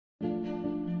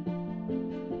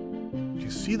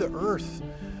see the Earth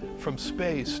from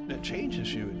space, and it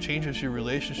changes you. It changes your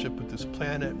relationship with this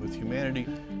planet, with humanity.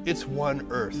 It's one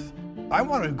Earth. I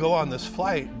want to go on this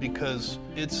flight because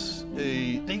it's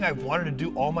a thing I've wanted to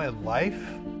do all my life.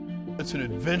 It's an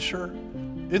adventure.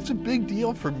 It's a big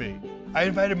deal for me. I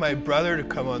invited my brother to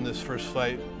come on this first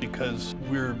flight because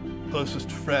we're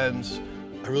closest friends.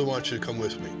 I really want you to come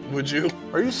with me. Would you?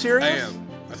 Are you serious? I am.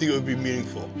 I think it would be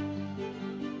meaningful.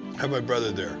 Have my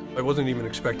brother there. I wasn't even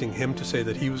expecting him to say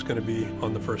that he was going to be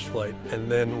on the first flight.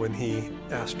 And then when he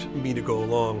asked me to go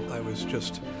along, I was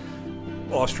just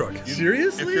awestruck.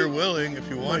 Seriously? If you're willing, if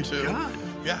you want to. God.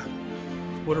 Yeah.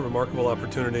 What a remarkable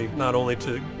opportunity, not only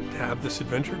to have this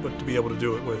adventure, but to be able to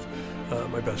do it with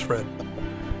my best friend.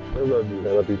 I love you.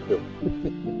 I love you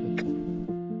too.